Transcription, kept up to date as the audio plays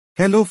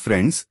Hello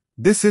friends,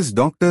 this is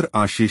Dr.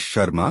 Ashish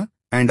Sharma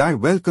and I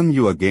welcome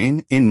you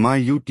again in my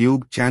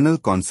YouTube channel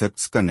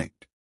Concepts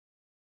Connect.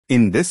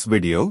 In this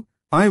video,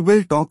 I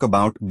will talk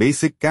about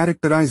basic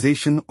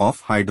characterization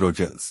of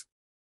hydrogels.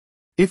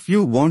 If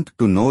you want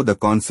to know the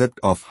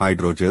concept of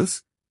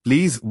hydrogels,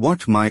 please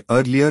watch my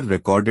earlier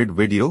recorded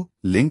video,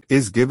 link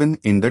is given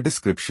in the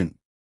description.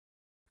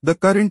 The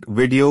current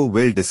video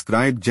will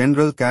describe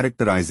general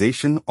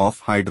characterization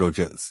of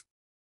hydrogels.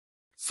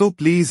 So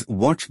please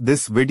watch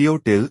this video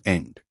till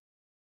end.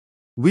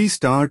 We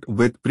start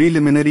with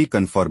preliminary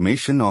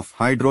conformation of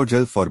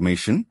hydrogel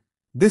formation.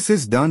 This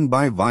is done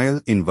by Vial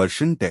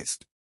inversion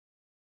test.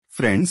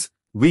 Friends,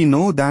 we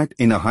know that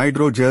in a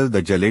hydrogel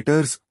the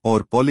gelators or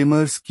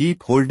polymers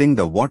keep holding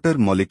the water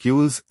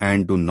molecules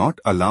and do not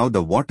allow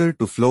the water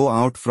to flow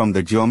out from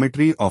the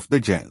geometry of the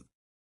gel.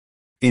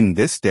 In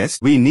this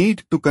test, we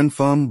need to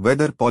confirm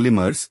whether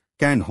polymers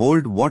can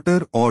hold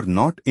water or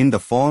not in the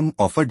form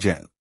of a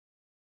gel.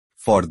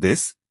 For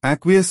this,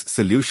 aqueous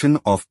solution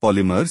of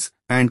polymers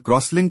and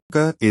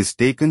crosslinker is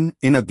taken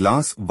in a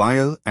glass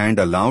vial and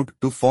allowed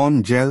to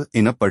form gel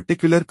in a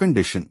particular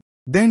condition.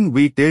 Then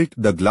we tilt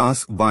the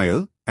glass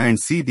vial and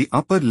see the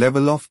upper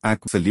level of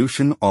aqueous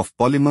solution of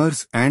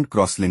polymers and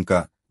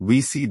crosslinker. We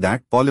see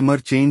that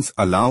polymer chains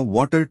allow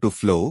water to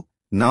flow.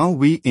 Now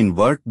we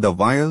invert the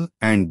vial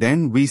and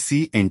then we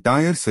see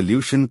entire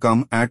solution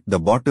come at the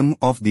bottom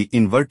of the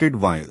inverted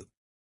vial.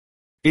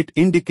 It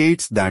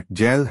indicates that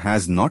gel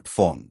has not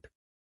formed.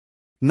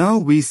 Now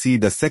we see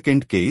the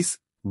second case,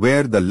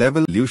 where the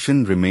level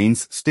solution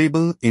remains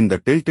stable in the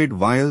tilted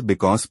vial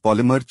because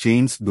polymer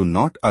chains do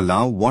not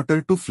allow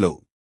water to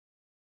flow.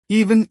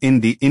 Even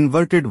in the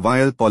inverted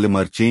vial,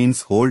 polymer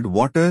chains hold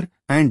water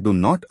and do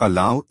not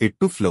allow it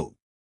to flow.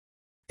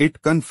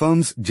 It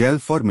confirms gel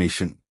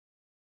formation.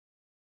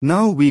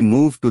 Now we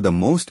move to the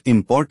most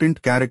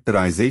important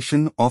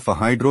characterization of a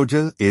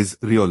hydrogel is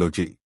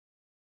rheology.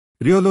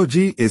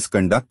 Rheology is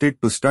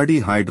conducted to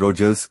study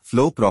hydrogels'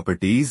 flow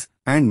properties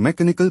and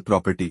mechanical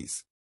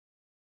properties.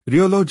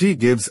 Rheology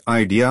gives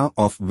idea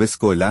of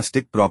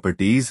viscoelastic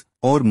properties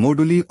or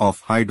moduli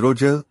of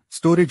hydrogel,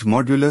 storage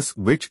modulus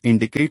which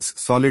indicates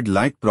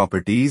solid-like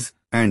properties,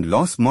 and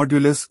loss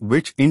modulus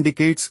which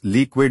indicates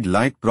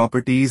liquid-like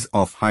properties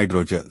of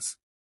hydrogels.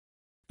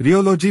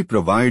 Rheology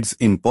provides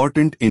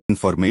important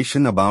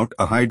information about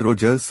a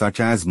hydrogel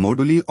such as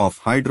moduli of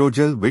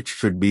hydrogel which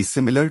should be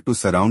similar to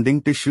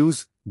surrounding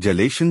tissues,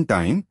 gelation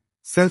time,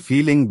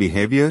 self-healing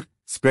behavior,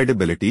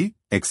 spreadability,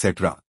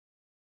 etc.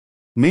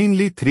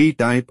 Mainly three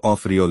types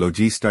of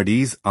rheology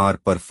studies are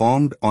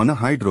performed on a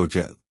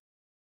hydrogel.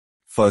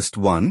 First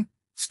one,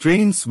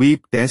 strain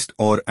sweep test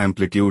or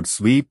amplitude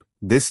sweep.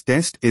 This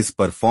test is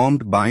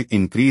performed by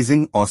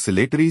increasing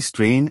oscillatory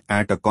strain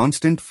at a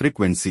constant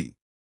frequency.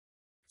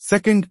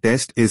 Second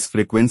test is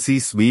frequency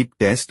sweep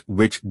test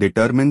which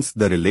determines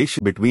the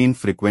relation between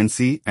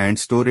frequency and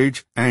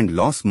storage and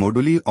loss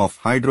moduli of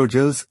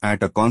hydrogels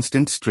at a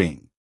constant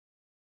strain.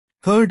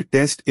 Third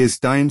test is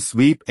time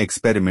sweep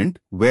experiment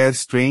where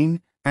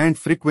strain and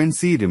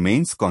frequency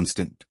remains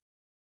constant.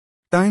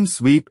 Time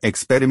sweep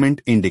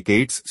experiment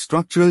indicates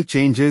structural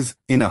changes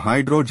in a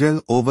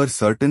hydrogel over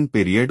certain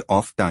period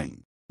of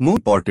time. More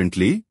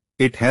importantly,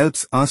 it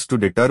helps us to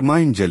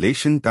determine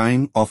gelation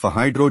time of a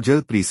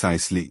hydrogel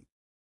precisely.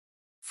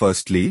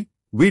 Firstly,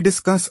 we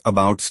discuss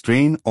about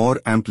strain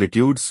or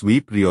amplitude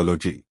sweep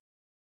rheology.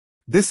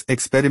 This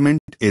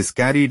experiment is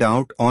carried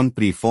out on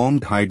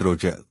preformed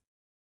hydrogel.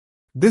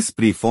 This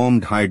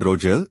preformed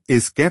hydrogel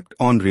is kept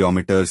on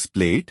rheometer's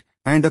plate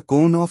and a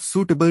cone of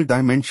suitable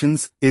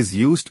dimensions is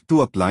used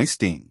to apply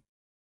strain.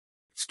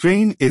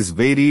 Strain is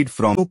varied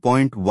from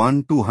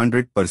 0.1 to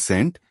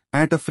 100%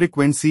 at a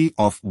frequency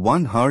of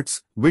 1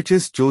 Hz which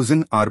is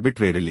chosen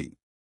arbitrarily.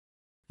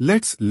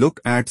 Let's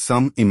look at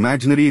some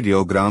imaginary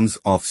rheograms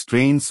of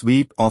strain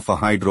sweep of a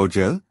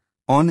hydrogel.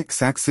 On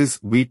x-axis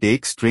we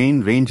take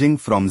strain ranging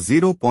from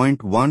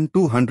 0.1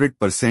 to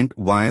 100%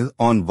 while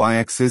on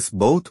y-axis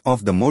both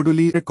of the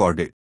moduli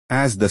recorded.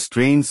 As the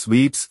strain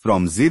sweeps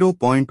from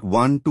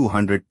 0.1 to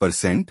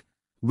 100%,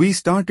 we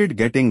started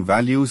getting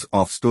values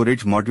of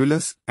storage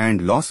modulus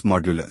and loss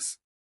modulus.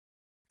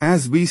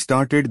 As we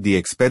started the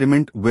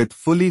experiment with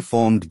fully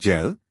formed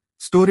gel,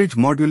 storage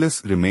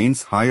modulus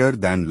remains higher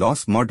than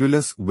loss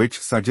modulus which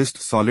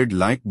suggests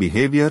solid-like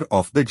behavior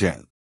of the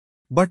gel.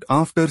 But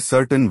after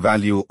certain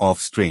value of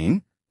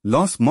strain,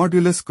 loss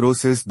modulus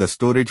crosses the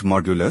storage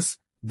modulus.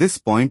 This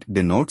point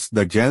denotes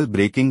the gel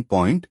breaking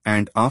point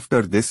and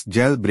after this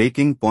gel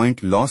breaking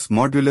point loss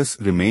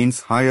modulus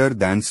remains higher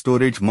than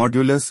storage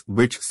modulus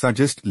which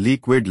suggests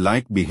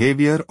liquid-like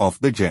behavior of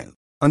the gel.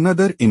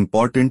 Another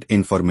important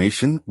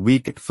information we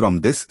get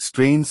from this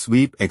strain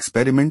sweep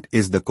experiment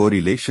is the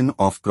correlation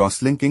of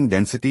crosslinking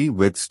density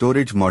with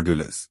storage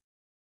modulus.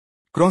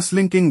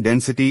 Crosslinking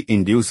density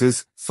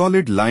induces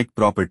solid-like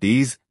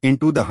properties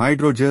into the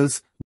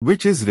hydrogels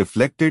which is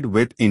reflected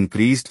with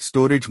increased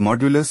storage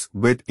modulus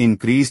with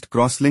increased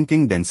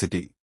crosslinking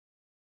density.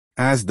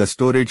 As the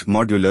storage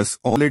modulus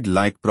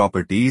solid-like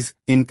properties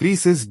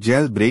increases,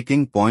 gel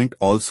breaking point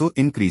also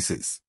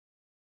increases.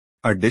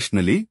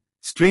 Additionally,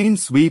 strain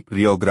sweep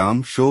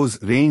rheogram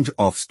shows range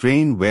of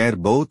strain where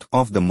both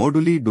of the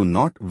moduli do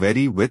not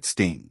vary with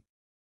stain.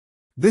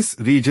 This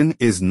region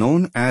is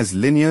known as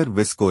linear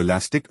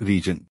viscoelastic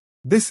region.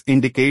 This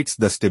indicates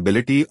the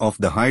stability of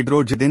the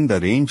hydrogel in the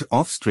range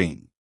of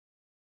strain.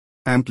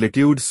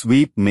 Amplitude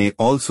sweep may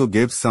also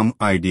give some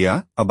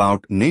idea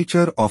about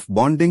nature of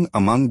bonding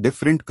among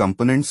different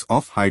components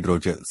of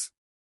hydrogels.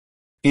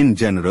 In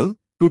general,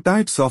 two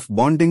types of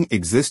bonding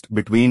exist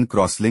between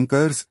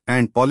crosslinkers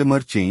and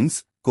polymer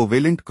chains: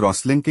 covalent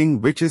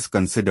crosslinking, which is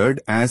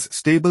considered as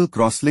stable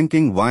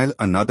crosslinking, while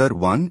another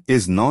one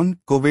is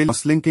non-covalent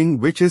crosslinking,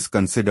 which is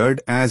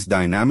considered as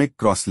dynamic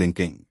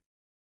crosslinking.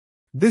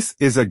 This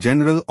is a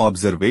general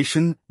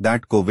observation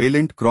that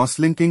covalent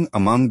crosslinking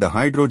among the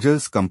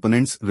hydrogels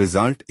components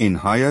result in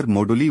higher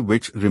moduli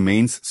which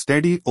remains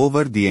steady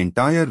over the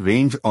entire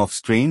range of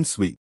strain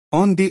sweep.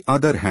 On the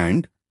other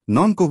hand,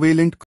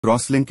 non-covalent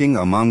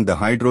crosslinking among the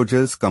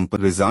hydrogels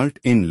components result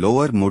in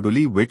lower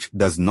moduli which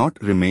does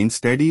not remain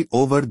steady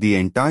over the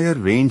entire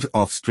range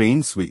of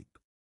strain sweep.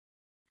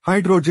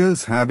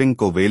 Hydrogels having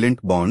covalent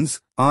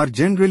bonds are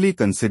generally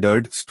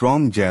considered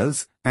strong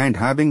gels and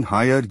having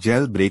higher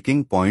gel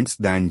breaking points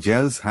than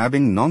gels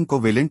having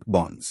non-covalent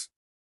bonds.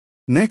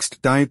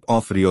 Next type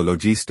of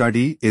rheology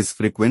study is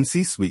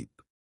frequency sweep.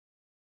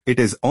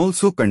 It is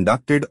also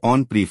conducted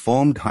on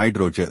preformed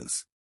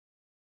hydrogels.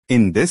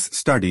 In this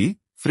study,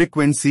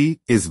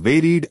 frequency is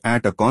varied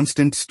at a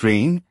constant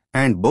strain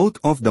and both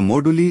of the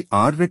moduli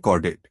are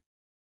recorded.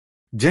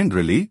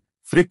 Generally,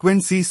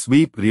 frequency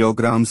sweep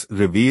rheograms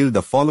reveal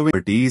the following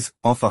properties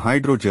of a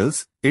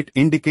hydrogels. It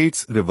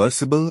indicates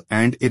reversible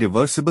and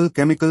irreversible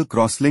chemical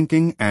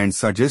crosslinking and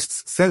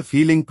suggests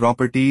self-healing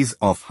properties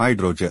of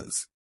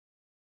hydrogels.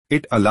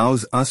 It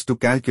allows us to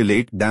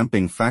calculate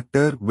damping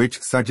factor,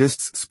 which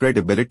suggests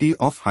spreadability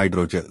of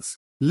hydrogels.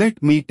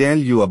 Let me tell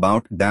you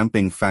about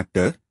damping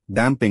factor.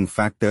 Damping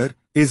factor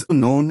is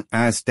known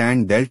as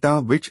tan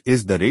delta, which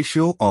is the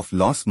ratio of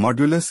loss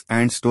modulus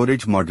and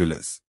storage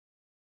modulus.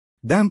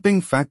 Damping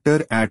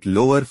factor at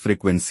lower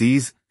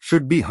frequencies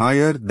should be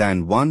higher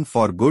than 1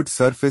 for good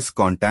surface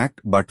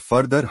contact, but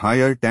further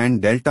higher tan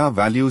delta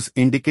values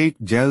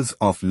indicate gels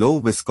of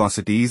low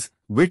viscosities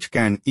which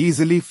can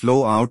easily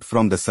flow out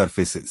from the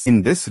surfaces.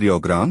 In this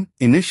rheogram,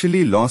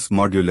 initially loss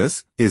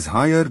modulus is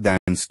higher than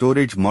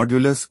storage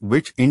modulus,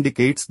 which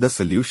indicates the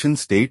solution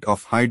state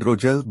of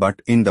hydrogel,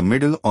 but in the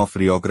middle of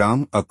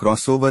rheogram a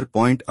crossover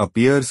point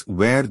appears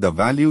where the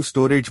value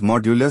storage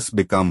modulus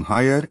become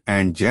higher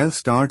and gel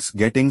starts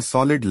getting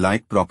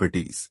solid-like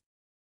properties.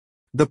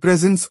 The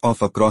presence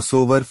of a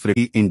crossover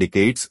frequency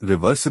indicates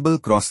reversible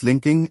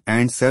crosslinking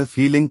and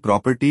self-healing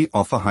property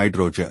of a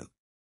hydrogel.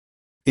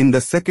 In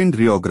the second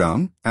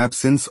rheogram,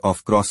 absence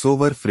of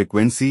crossover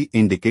frequency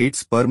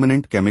indicates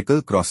permanent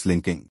chemical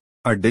crosslinking.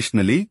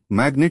 Additionally,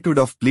 magnitude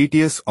of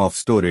pleteus of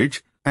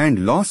storage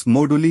and loss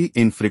moduli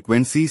in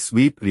frequency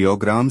sweep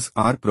rheograms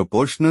are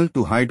proportional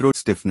to hydro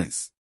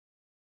stiffness.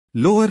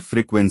 Lower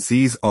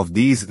frequencies of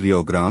these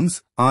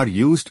rheograms are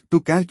used to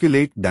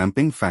calculate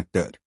damping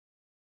factor.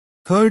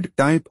 Third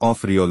type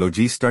of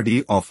rheology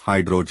study of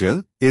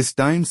hydrogel is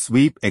time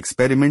sweep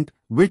experiment,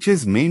 which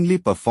is mainly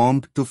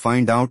performed to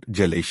find out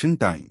gelation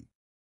time.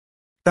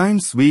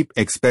 Time sweep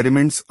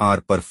experiments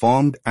are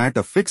performed at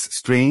a fixed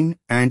strain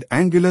and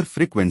angular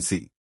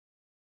frequency.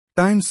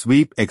 Time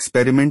sweep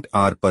experiments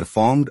are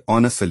performed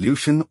on a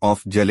solution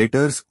of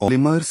gelators,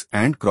 polymers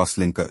and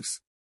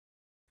crosslinkers.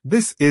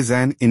 This is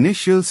an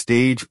initial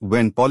stage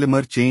when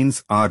polymer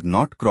chains are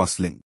not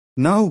crosslinked.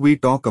 Now we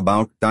talk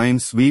about time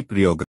sweep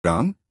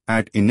rheogram.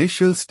 At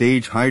initial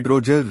stage,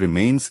 hydrogel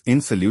remains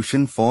in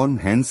solution form,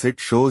 hence it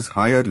shows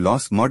higher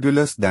loss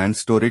modulus than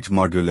storage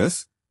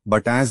modulus,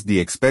 but as the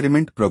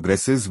experiment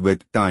progresses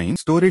with time,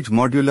 storage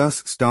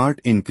modulus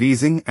start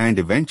increasing and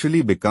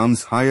eventually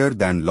becomes higher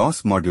than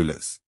loss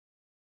modulus.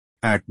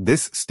 At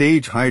this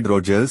stage,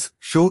 hydrogels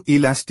show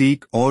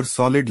elastic or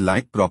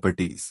solid-like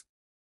properties.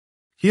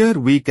 Here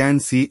we can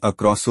see a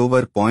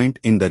crossover point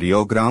in the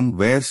rheogram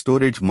where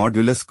storage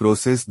modulus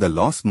crosses the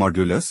loss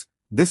modulus.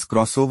 This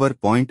crossover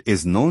point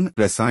is known as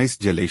precise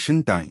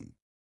gelation time.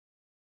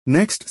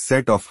 Next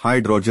set of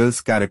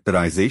hydrogels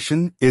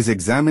characterization is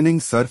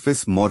examining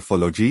surface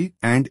morphology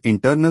and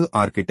internal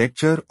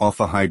architecture of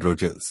a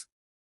hydrogels.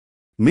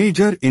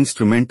 Major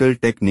instrumental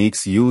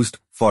techniques used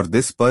for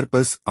this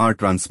purpose are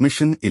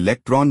transmission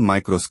electron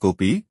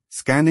microscopy,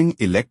 scanning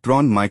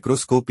electron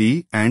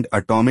microscopy, and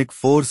atomic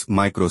force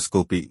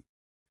microscopy.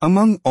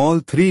 Among all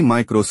three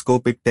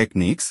microscopic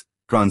techniques,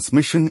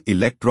 transmission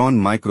electron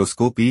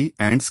microscopy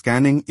and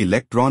scanning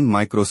electron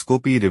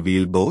microscopy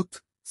reveal both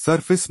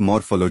surface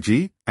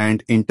morphology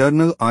and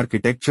internal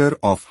architecture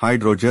of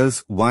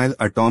hydrogels, while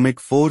atomic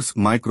force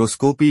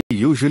microscopy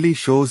usually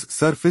shows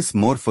surface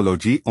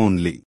morphology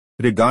only.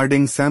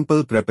 Regarding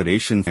sample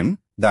preparation,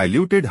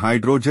 diluted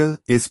hydrogel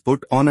is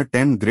put on a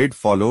TEM grid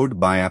followed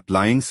by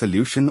applying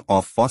solution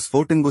of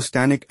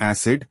phosphotungstanic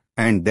acid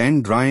and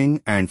then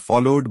drying and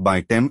followed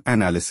by TEM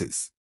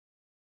analysis.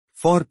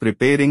 For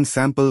preparing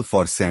sample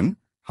for SEM,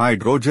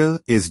 hydrogel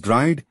is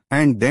dried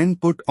and then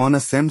put on a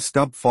SEM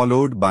stub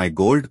followed by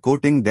gold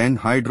coating, then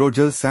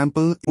hydrogel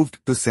sample moved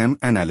to SEM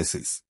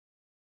analysis.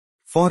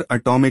 For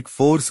atomic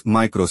force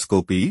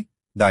microscopy,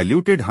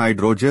 diluted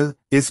hydrogel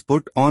is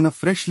put on a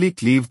freshly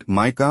cleaved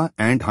mica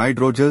and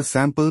hydrogel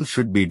sample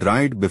should be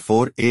dried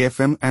before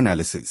AFM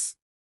analysis.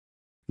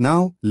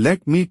 Now,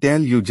 let me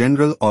tell you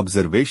general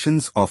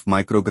observations of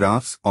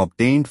micrographs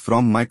obtained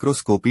from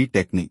microscopy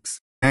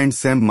techniques. And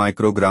SEM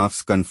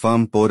micrographs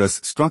confirm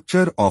porous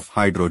structure of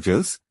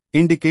hydrogels,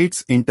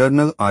 indicates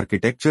internal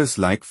architectures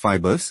like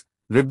fibers,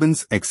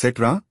 ribbons,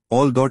 etc.,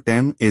 although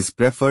TEM is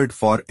preferred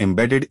for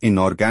embedded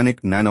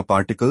inorganic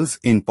nanoparticles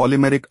in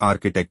polymeric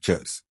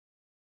architectures.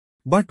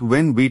 But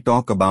when we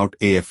talk about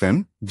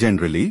AFM,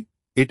 generally,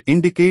 it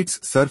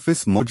indicates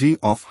surface morphology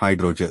of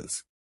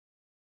hydrogels.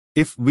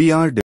 If we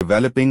are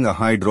developing a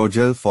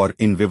hydrogel for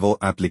in vivo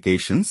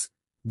applications,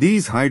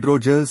 these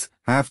hydrogels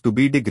have to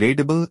be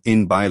degradable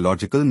in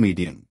biological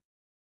medium.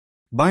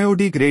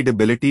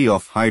 Biodegradability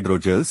of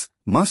hydrogels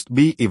must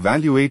be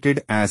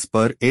evaluated as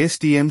per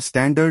ASTM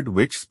standard,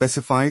 which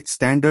specify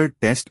standard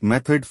test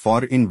method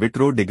for in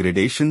vitro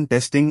degradation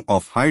testing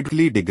of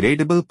hydrologically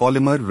degradable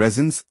polymer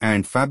resins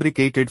and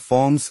fabricated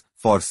forms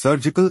for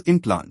surgical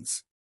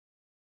implants.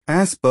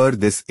 As per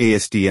this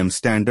ASTM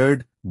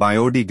standard,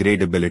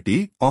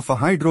 biodegradability of a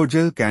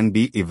hydrogel can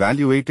be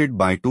evaluated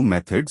by two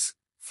methods.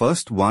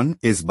 First one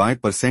is by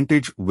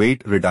percentage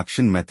weight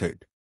reduction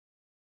method.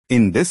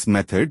 In this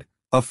method,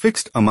 a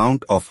fixed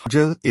amount of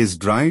hydrogel is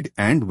dried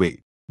and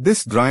weighed.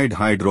 This dried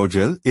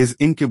hydrogel is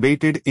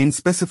incubated in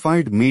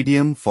specified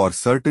medium for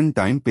certain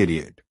time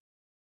period.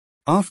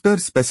 After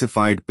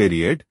specified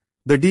period,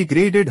 the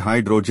degraded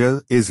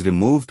hydrogel is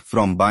removed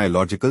from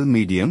biological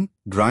medium,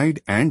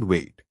 dried and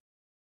weighed.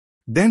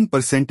 Then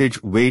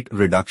percentage weight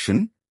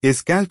reduction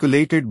is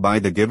calculated by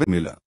the given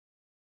formula.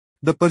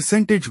 The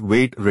percentage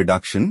weight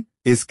reduction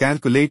is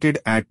calculated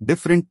at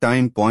different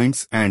time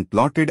points and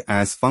plotted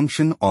as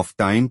function of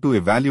time to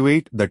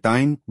evaluate the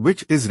time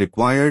which is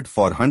required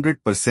for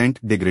 100%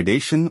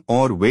 degradation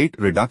or weight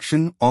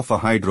reduction of a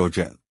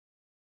hydrogel.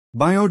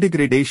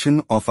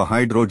 Biodegradation of a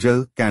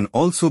hydrogel can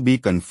also be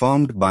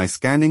confirmed by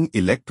scanning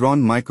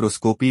electron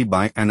microscopy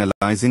by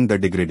analyzing the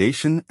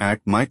degradation at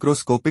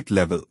microscopic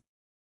level.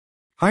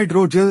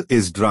 Hydrogel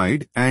is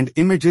dried and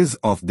images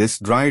of this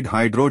dried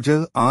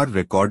hydrogel are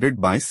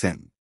recorded by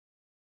SEM.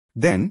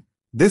 Then,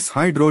 this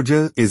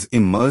hydrogel is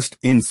immersed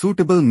in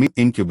suitable medium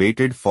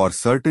incubated for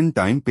certain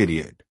time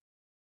period.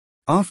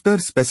 After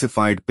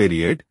specified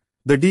period,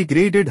 the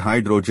degraded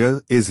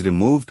hydrogel is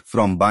removed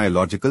from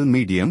biological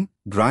medium,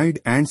 dried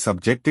and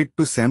subjected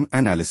to SEM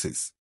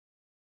analysis.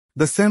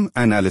 The SEM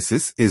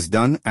analysis is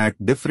done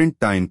at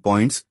different time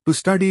points to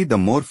study the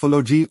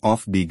morphology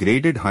of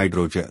degraded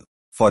hydrogel.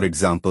 For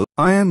example,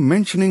 I am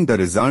mentioning the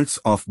results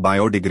of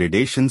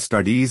biodegradation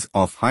studies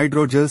of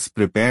hydrogels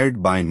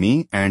prepared by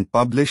me and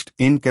published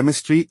in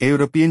Chemistry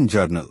European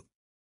Journal.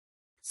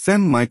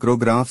 SEM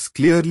micrographs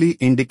clearly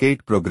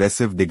indicate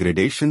progressive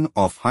degradation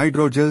of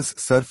hydrogel's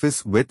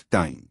surface with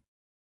time.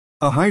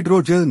 A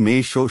hydrogel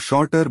may show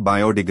shorter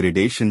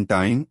biodegradation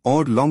time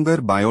or longer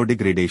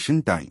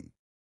biodegradation time.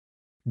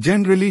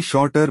 Generally,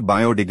 shorter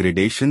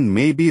biodegradation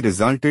may be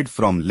resulted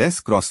from less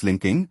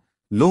cross-linking,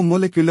 low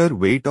molecular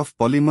weight of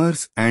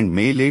polymers and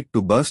may lead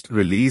to burst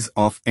release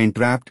of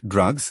entrapped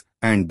drugs,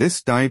 and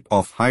this type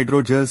of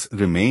hydrogels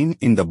remain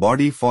in the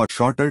body for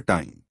shorter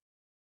time.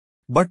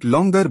 But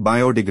longer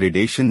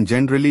biodegradation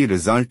generally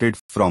resulted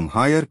from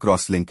higher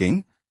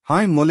cross-linking,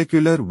 high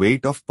molecular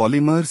weight of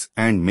polymers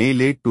and may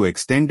lead to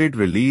extended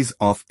release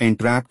of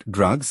entrapped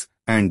drugs,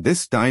 and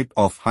this type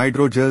of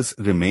hydrogels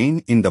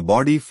remain in the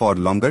body for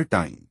longer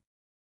time.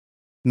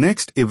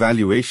 Next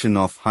evaluation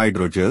of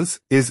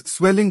hydrogels is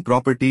swelling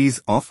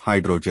properties of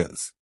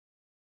hydrogels.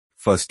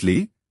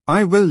 Firstly,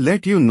 I will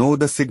let you know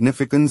the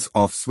significance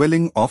of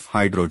swelling of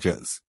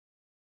hydrogels.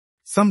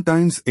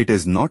 Sometimes it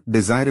is not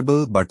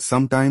desirable, but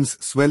sometimes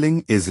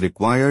swelling is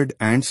required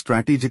and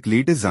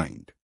strategically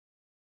designed.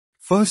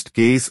 First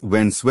case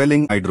when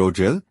swelling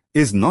hydrogel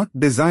is not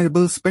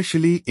desirable,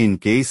 especially in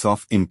case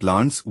of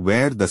implants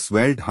where the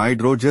swelled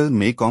hydrogel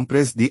may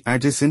compress the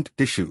adjacent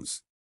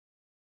tissues.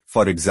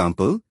 For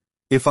example,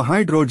 if a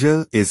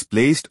hydrogel is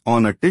placed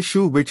on a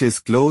tissue which is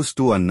close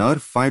to a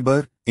nerve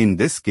fiber, in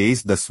this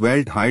case the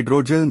swelled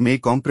hydrogel may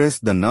compress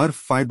the nerve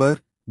fiber.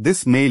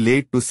 This may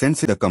lead to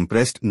sensitive the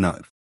compressed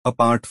nerve.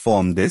 Apart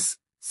from this,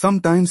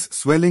 sometimes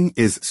swelling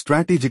is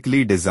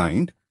strategically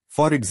designed,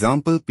 for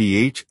example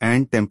pH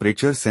and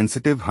temperature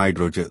sensitive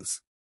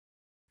hydrogels.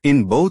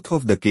 In both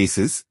of the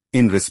cases,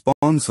 in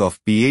response of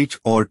pH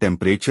or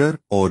temperature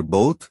or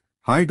both,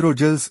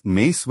 hydrogels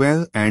may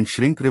swell and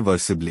shrink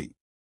reversibly.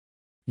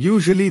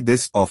 Usually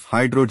this of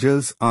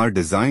hydrogels are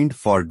designed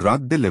for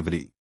drug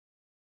delivery.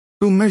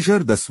 To measure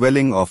the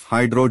swelling of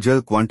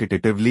hydrogel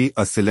quantitatively,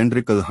 a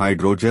cylindrical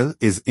hydrogel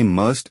is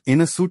immersed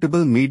in a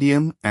suitable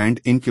medium and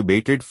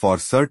incubated for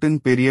certain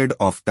period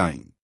of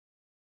time.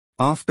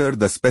 After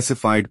the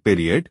specified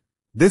period,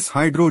 this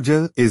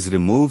hydrogel is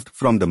removed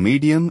from the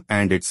medium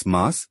and its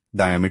mass,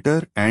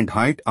 diameter and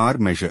height are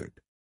measured.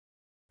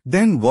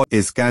 Then what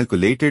is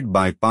calculated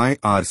by pi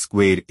r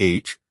square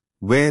h,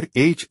 where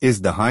h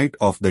is the height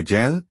of the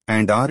gel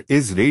and r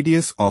is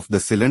radius of the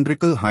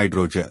cylindrical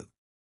hydrogel.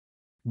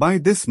 By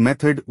this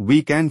method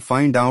we can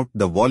find out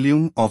the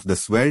volume of the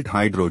swelled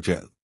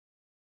hydrogel.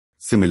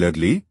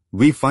 Similarly,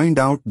 we find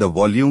out the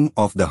volume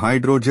of the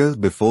hydrogel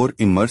before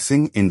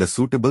immersing in the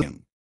suitable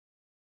medium.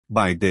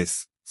 By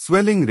this,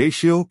 swelling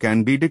ratio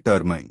can be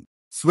determined.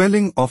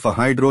 Swelling of a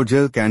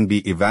hydrogel can be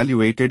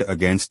evaluated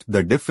against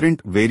the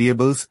different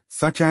variables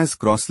such as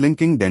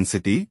cross-linking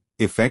density,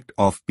 effect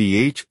of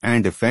pH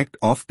and effect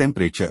of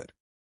temperature.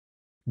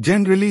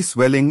 Generally,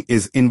 swelling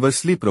is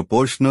inversely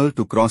proportional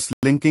to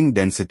cross-linking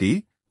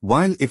density,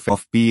 while effect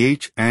of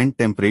pH and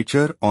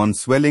temperature on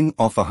swelling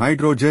of a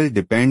hydrogel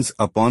depends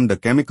upon the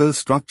chemical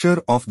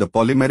structure of the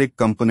polymeric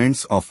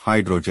components of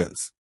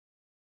hydrogels.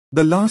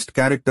 The last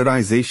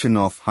characterization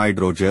of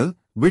hydrogel,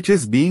 which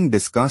is being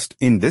discussed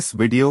in this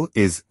video,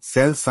 is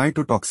cell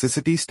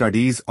cytotoxicity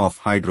studies of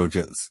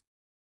hydrogels.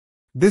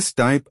 This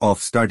type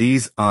of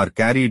studies are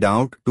carried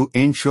out to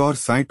ensure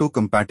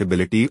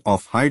cytocompatibility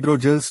of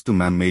hydrogels to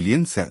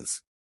mammalian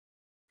cells.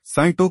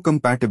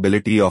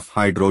 Cytocompatibility of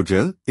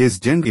hydrogel is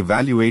generally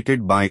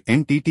evaluated by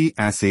NTT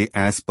assay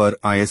as per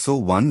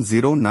ISO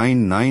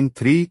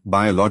 10993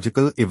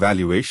 Biological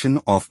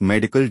Evaluation of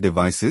Medical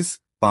Devices,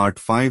 Part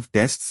 5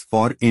 Tests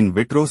for in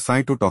vitro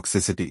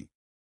cytotoxicity.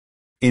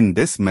 In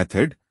this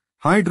method,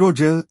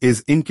 hydrogel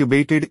is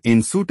incubated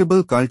in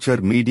suitable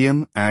culture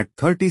medium at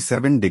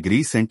 37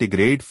 degrees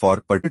centigrade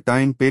for particular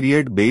time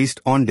period based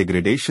on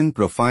degradation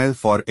profile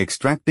for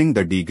extracting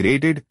the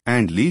degraded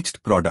and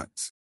leached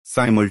products.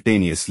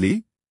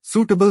 Simultaneously,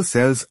 suitable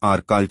cells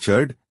are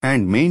cultured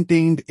and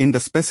maintained in the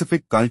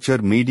specific culture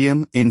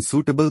medium in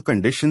suitable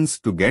conditions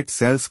to get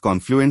cells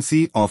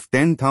confluency of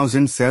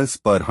 10,000 cells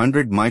per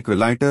 100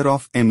 microliter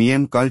of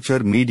MEM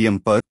culture medium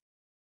per.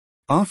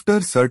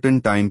 After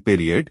certain time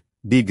period,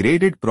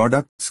 degraded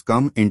products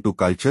come into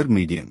culture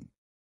medium.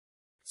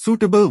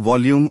 Suitable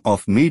volume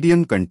of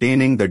medium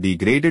containing the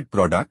degraded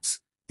products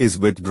is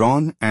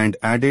withdrawn and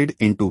added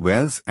into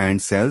wells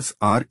and cells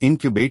are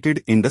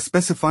incubated in the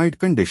specified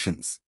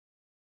conditions.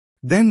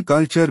 Then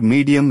culture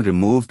medium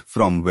removed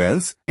from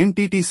wells,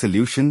 NTT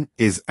solution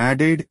is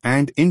added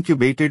and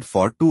incubated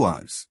for 2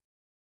 hours.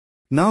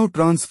 Now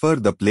transfer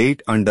the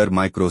plate under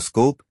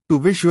microscope to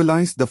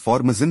visualize the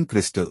formation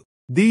crystal.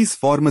 These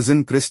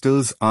formation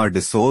crystals are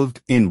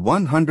dissolved in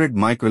 100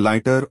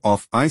 microliter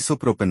of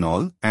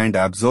isopropanol and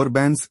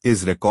absorbance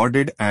is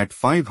recorded at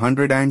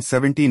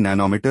 570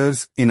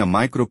 nanometers in a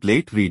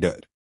microplate reader.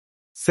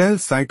 Cell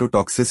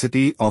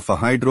cytotoxicity of a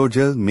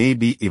hydrogel may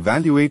be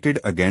evaluated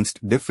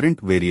against different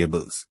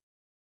variables.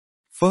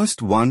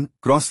 First one,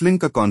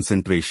 crosslinker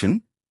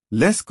concentration,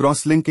 less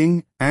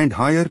crosslinking and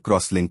higher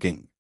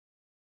crosslinking.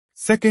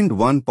 Second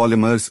one,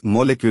 polymers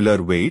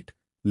molecular weight,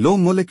 low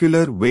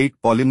molecular weight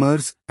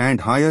polymers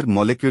and higher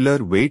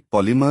molecular weight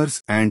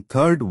polymers, and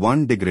third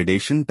one,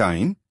 degradation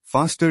time,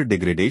 faster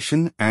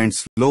degradation and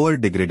slower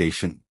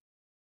degradation.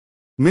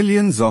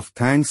 Millions of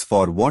thanks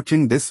for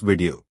watching this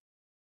video.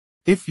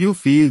 If you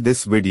feel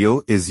this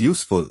video is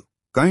useful,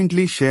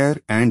 kindly share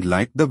and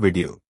like the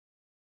video.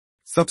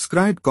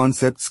 Subscribe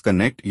Concepts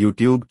Connect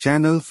YouTube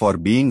channel for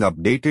being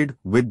updated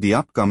with the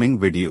upcoming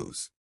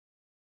videos.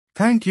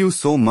 Thank you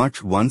so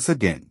much once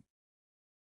again.